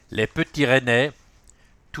Les Petits Rennais,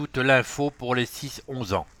 toute l'info pour les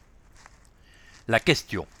 6-11 ans. La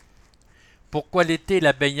question. Pourquoi l'été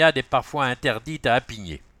la baignade est parfois interdite à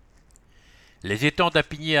Apigné? Les étangs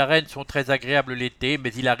d'Apigné à Rennes sont très agréables l'été,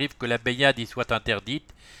 mais il arrive que la baignade y soit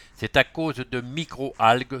interdite. C'est à cause de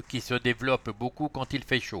micro-algues qui se développent beaucoup quand il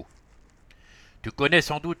fait chaud. Tu connais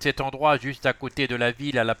sans doute cet endroit juste à côté de la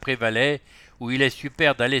ville à la Prévalais où il est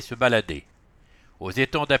super d'aller se balader. Aux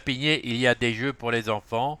étangs d'Apigné, il y a des jeux pour les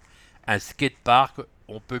enfants, un skatepark,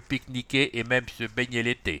 on peut pique-niquer et même se baigner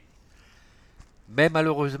l'été. Mais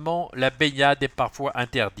malheureusement, la baignade est parfois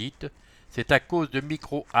interdite. C'est à cause de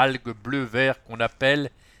micro-algues bleu-vert qu'on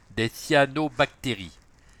appelle des cyanobactéries.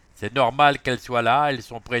 C'est normal qu'elles soient là, elles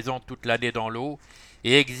sont présentes toute l'année dans l'eau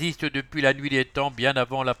et existent depuis la nuit des temps, bien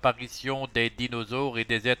avant l'apparition des dinosaures et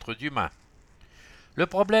des êtres humains. Le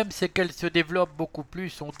problème, c'est qu'elles se développent beaucoup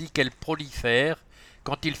plus, on dit qu'elles prolifèrent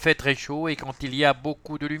quand il fait très chaud et quand il y a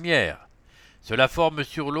beaucoup de lumière. Cela forme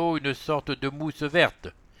sur l'eau une sorte de mousse verte.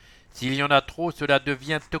 S'il y en a trop, cela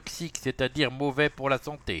devient toxique, c'est-à-dire mauvais pour la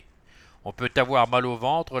santé. On peut avoir mal au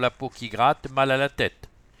ventre, la peau qui gratte, mal à la tête.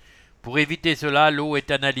 Pour éviter cela, l'eau est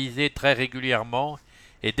analysée très régulièrement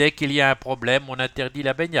et dès qu'il y a un problème, on interdit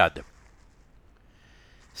la baignade.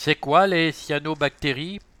 C'est quoi les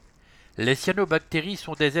cyanobactéries? Les cyanobactéries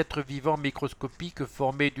sont des êtres vivants microscopiques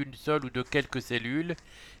formés d'une seule ou de quelques cellules.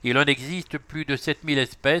 Il en existe plus de 7000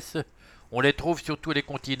 espèces. On les trouve sur tous les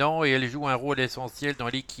continents et elles jouent un rôle essentiel dans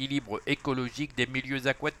l'équilibre écologique des milieux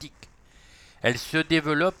aquatiques. Elles se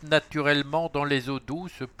développent naturellement dans les eaux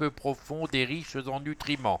douces, peu profondes et riches en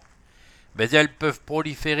nutriments. Mais elles peuvent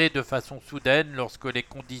proliférer de façon soudaine lorsque les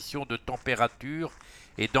conditions de température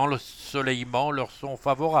et d'ensoleillement leur sont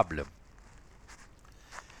favorables.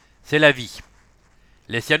 C'est la vie.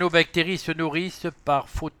 Les cyanobactéries se nourrissent par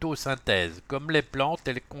photosynthèse. Comme les plantes,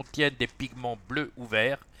 elles contiennent des pigments bleus ou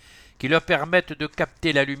verts qui leur permettent de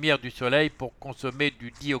capter la lumière du soleil pour consommer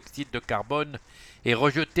du dioxyde de carbone et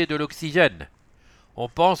rejeter de l'oxygène. On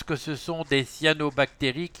pense que ce sont des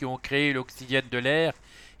cyanobactéries qui ont créé l'oxygène de l'air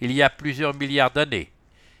il y a plusieurs milliards d'années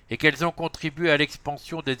et qu'elles ont contribué à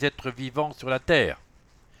l'expansion des êtres vivants sur la Terre.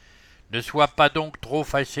 Ne sois pas donc trop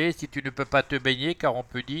fâché si tu ne peux pas te baigner, car on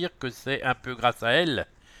peut dire que c'est un peu grâce à elles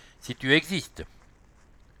si tu existes.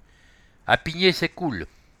 Apigné, c'est cool.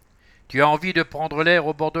 Tu as envie de prendre l'air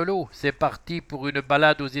au bord de l'eau? C'est parti pour une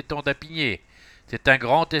balade aux étangs d'Apigné. C'est un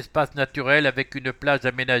grand espace naturel avec une plage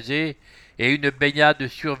aménagée et une baignade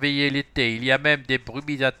surveillée l'été. Il y a même des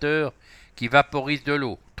brumisateurs qui vaporisent de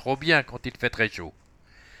l'eau. Trop bien quand il fait très chaud.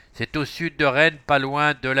 C'est au sud de Rennes, pas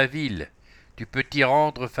loin de la ville. Tu peux t'y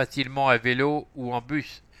rendre facilement à vélo ou en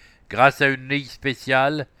bus grâce à une ligne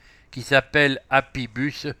spéciale qui s'appelle Happy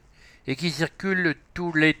Bus et qui circule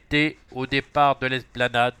tout l'été au départ de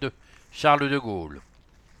l'esplanade Charles de Gaulle.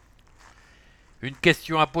 Une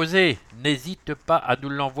question à poser, n'hésite pas à nous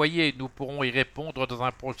l'envoyer, nous pourrons y répondre dans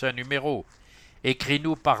un prochain numéro.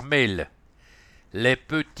 Écris-nous par mail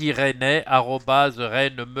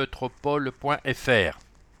lespetitsrennais@rennesmetropole.fr.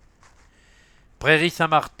 Prairie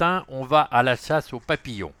Saint-Martin, on va à la chasse aux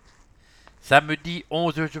papillons. Samedi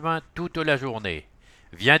 11 juin, toute la journée.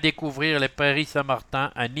 Viens découvrir les Prairies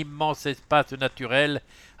Saint-Martin, un immense espace naturel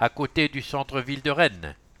à côté du centre-ville de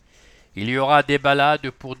Rennes. Il y aura des balades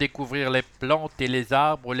pour découvrir les plantes et les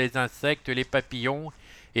arbres, les insectes, les papillons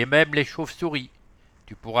et même les chauves-souris.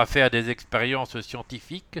 Tu pourras faire des expériences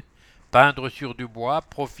scientifiques, peindre sur du bois,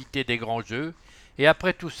 profiter des grands jeux et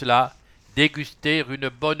après tout cela, déguster une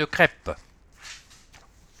bonne crêpe.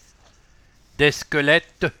 Des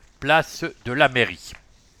squelettes, place de la mairie.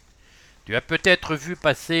 Tu as peut-être vu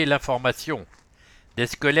passer l'information. Des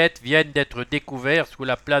squelettes viennent d'être découverts sous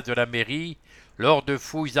la place de la mairie lors de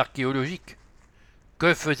fouilles archéologiques.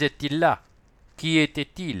 Que faisaient-ils là? Qui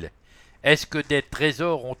étaient-ils? Est-ce que des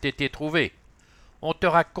trésors ont été trouvés? On te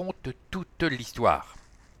raconte toute l'histoire.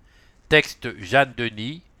 Texte Jeanne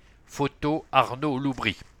Denis, photo Arnaud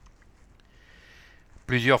Loubry.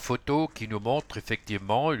 Plusieurs photos qui nous montrent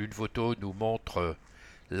effectivement, une photo nous montre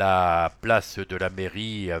la place de la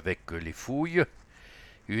mairie avec les fouilles,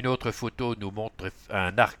 une autre photo nous montre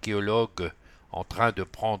un archéologue en train de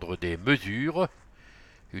prendre des mesures,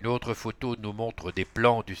 une autre photo nous montre des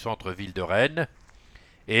plans du centre-ville de Rennes,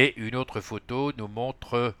 et une autre photo nous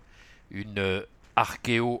montre une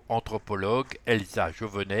archéo-anthropologue, Elsa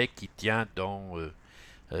Jovenet, qui tient dans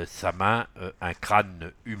sa main un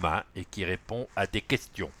crâne humain et qui répond à des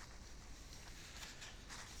questions.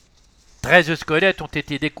 13 squelettes ont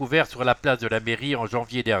été découverts sur la place de la mairie en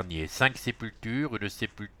janvier dernier. 5 sépultures, une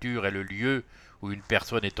sépulture est le lieu où une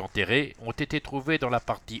personne est enterrée, ont été trouvées dans la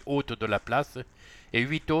partie haute de la place et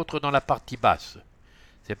 8 autres dans la partie basse.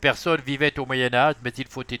 Ces personnes vivaient au Moyen-Âge, mais il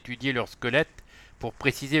faut étudier leur squelette pour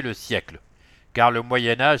préciser le siècle, car le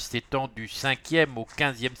Moyen-Âge s'étend du 5e au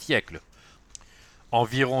 15e siècle.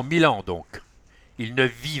 Environ 1000 ans donc. Ils ne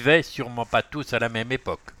vivaient sûrement pas tous à la même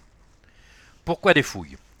époque. Pourquoi des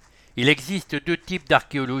fouilles? Il existe deux types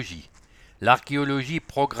d'archéologie. L'archéologie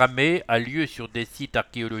programmée a lieu sur des sites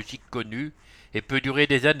archéologiques connus et peut durer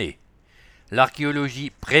des années.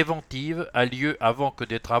 L'archéologie préventive a lieu avant que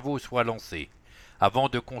des travaux soient lancés. Avant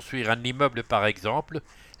de construire un immeuble par exemple,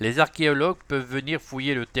 les archéologues peuvent venir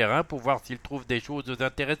fouiller le terrain pour voir s'ils trouvent des choses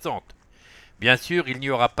intéressantes. Bien sûr, il n'y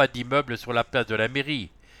aura pas d'immeuble sur la place de la mairie.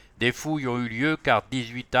 Des fouilles ont eu lieu car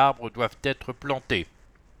 18 arbres doivent être plantés.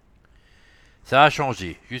 Ça a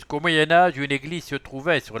changé. Jusqu'au Moyen-Âge, une église se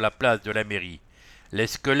trouvait sur la place de la mairie. Les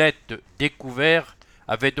squelettes découverts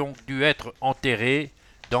avaient donc dû être enterrés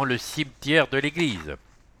dans le cimetière de l'église.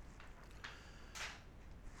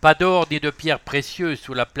 Pas d'or ni de pierres précieuses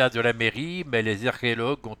sous la place de la mairie, mais les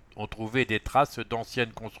archéologues ont trouvé des traces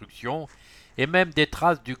d'anciennes constructions et même des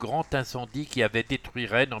traces du grand incendie qui avait détruit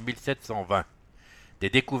Rennes en 1720. Des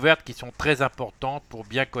découvertes qui sont très importantes pour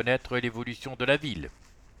bien connaître l'évolution de la ville.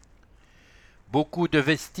 Beaucoup de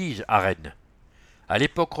vestiges à Rennes. À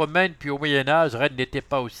l'époque romaine puis au Moyen-Âge, Rennes n'était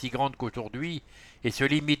pas aussi grande qu'aujourd'hui et se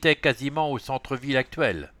limitait quasiment au centre-ville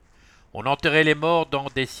actuel. On enterrait les morts dans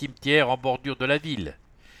des cimetières en bordure de la ville.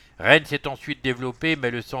 Rennes s'est ensuite développée,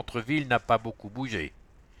 mais le centre-ville n'a pas beaucoup bougé.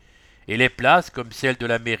 Et les places, comme celle de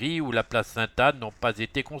la mairie ou la place Sainte-Anne, n'ont pas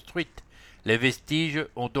été construites. Les vestiges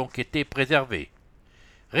ont donc été préservés.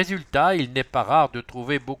 Résultat, il n'est pas rare de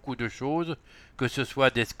trouver beaucoup de choses, que ce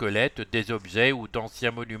soit des squelettes, des objets ou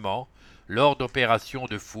d'anciens monuments, lors d'opérations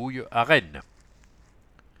de fouilles à Rennes.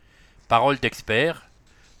 Parole d'expert,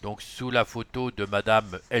 donc sous la photo de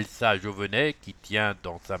Madame Elsa Jovenet qui tient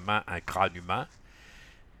dans sa main un crâne humain.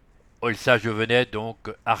 Elsa Jovenet, donc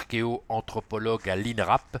archéo-anthropologue à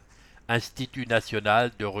l'INRAP, Institut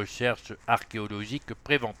national de recherche archéologique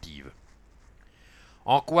préventive.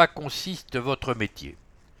 En quoi consiste votre métier?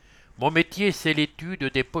 Mon métier, c'est l'étude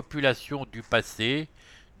des populations du passé,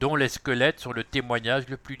 dont les squelettes sont le témoignage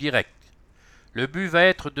le plus direct. Le but va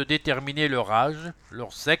être de déterminer leur âge,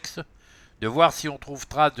 leur sexe, de voir si on trouve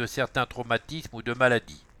trace de certains traumatismes ou de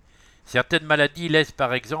maladies. Certaines maladies laissent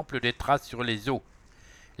par exemple des traces sur les os.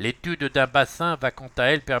 L'étude d'un bassin va quant à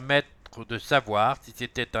elle permettre de savoir si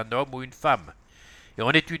c'était un homme ou une femme. Et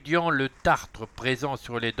en étudiant le tartre présent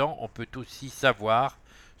sur les dents, on peut aussi savoir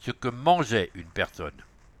ce que mangeait une personne.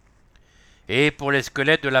 Et pour les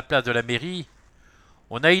squelettes de la place de la mairie,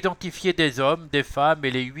 on a identifié des hommes, des femmes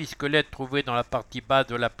et les 8 squelettes trouvés dans la partie basse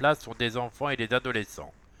de la place sont des enfants et des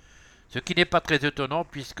adolescents. Ce qui n'est pas très étonnant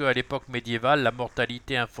puisque à l'époque médiévale, la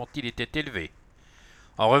mortalité infantile était élevée.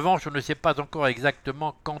 En revanche, on ne sait pas encore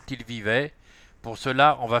exactement quand ils vivaient. Pour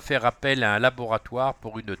cela, on va faire appel à un laboratoire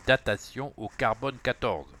pour une datation au carbone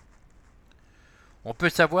 14. On peut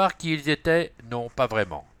savoir qui ils étaient? Non, pas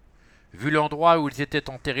vraiment. Vu l'endroit où ils étaient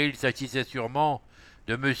enterrés, il s'agissait sûrement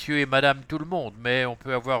de monsieur et madame tout le monde, mais on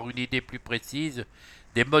peut avoir une idée plus précise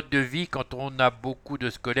des modes de vie quand on a beaucoup de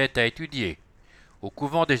squelettes à étudier. Au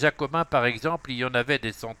couvent des Jacobins, par exemple, il y en avait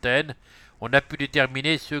des centaines. On a pu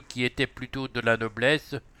déterminer ceux qui étaient plutôt de la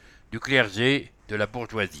noblesse, du clergé, de la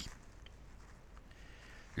bourgeoisie.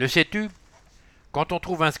 Le sais-tu? Quand on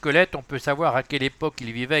trouve un squelette, on peut savoir à quelle époque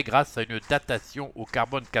il vivait grâce à une datation au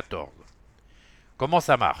carbone 14. Comment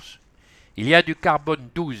ça marche? Il y a du carbone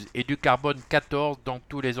 12 et du carbone 14 dans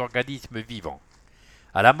tous les organismes vivants.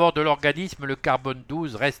 À la mort de l'organisme, le carbone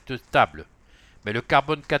 12 reste stable, mais le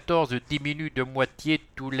carbone 14 diminue de moitié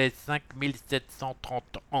tous les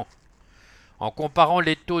 5730 ans. En comparant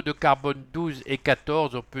les taux de carbone 12 et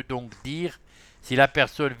 14, on peut donc dire si la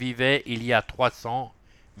personne vivait il y a 300,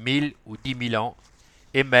 1000 ou 10 000 ans,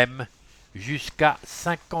 et même jusqu'à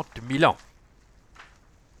 50 000 ans.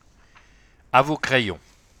 À vos crayons.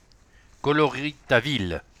 Colorie ta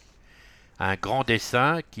ville. Un grand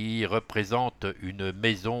dessin qui représente une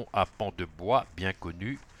maison à pans de bois bien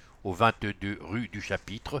connue au 22 rue du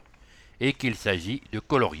Chapitre et qu'il s'agit de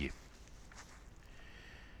colorier.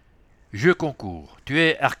 Jeu concours. Tu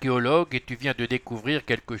es archéologue et tu viens de découvrir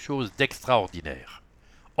quelque chose d'extraordinaire.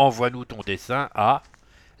 Envoie-nous ton dessin à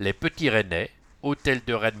Les Petits Rennais, Hôtel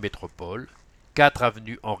de Rennes Métropole, 4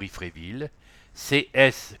 avenue Henri Fréville,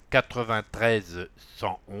 CS 93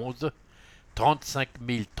 111, 35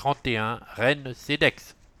 031 Rennes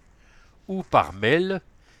CEDEX, ou par mail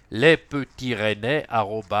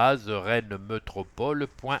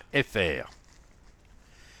lespetitsrennais@rennesmetropole.fr.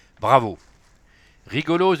 Bravo!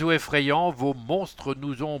 Rigolos ou effrayants, vos monstres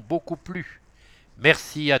nous ont beaucoup plu.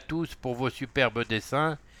 Merci à tous pour vos superbes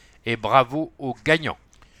dessins et bravo aux gagnants.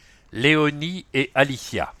 Léonie et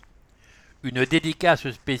Alicia. Une dédicace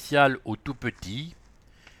spéciale aux tout petits,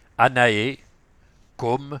 Anaé,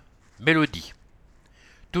 Com, Mélodie.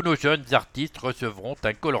 Tous nos jeunes artistes recevront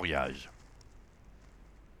un coloriage.